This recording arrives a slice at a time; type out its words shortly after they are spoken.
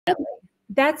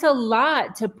that's a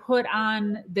lot to put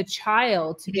on the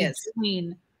child to be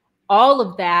doing all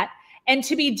of that. And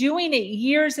to be doing it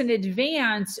years in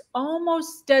advance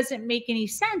almost doesn't make any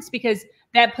sense, because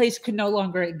that place could no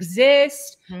longer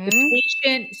exist. The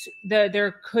patient,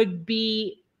 there could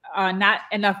be not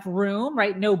enough room,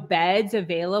 right? No beds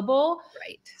available.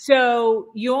 Right.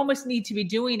 So you almost need to be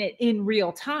doing it in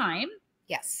real time.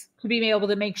 Yes. To be able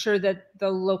to make sure that the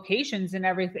locations and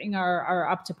everything are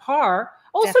up to par.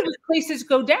 Also, just places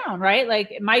go down, right?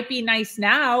 Like, it might be nice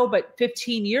now, but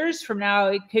 15 years from now,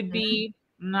 it could be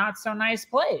not so nice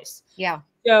place. Yeah.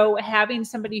 So having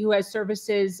somebody who has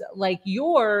services like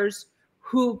yours,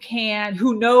 who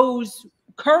knows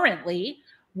currently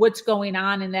what's going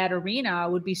on in that arena,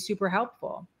 would be super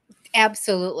helpful.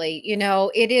 Absolutely. You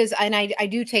know, it is. And I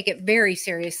do take it very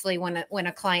seriously when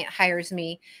a client hires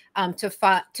me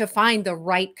to find the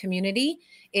right community,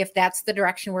 if that's the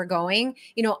direction we're going.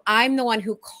 You know, I'm the one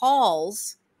who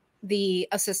calls the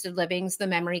assisted livings, the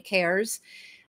memory cares,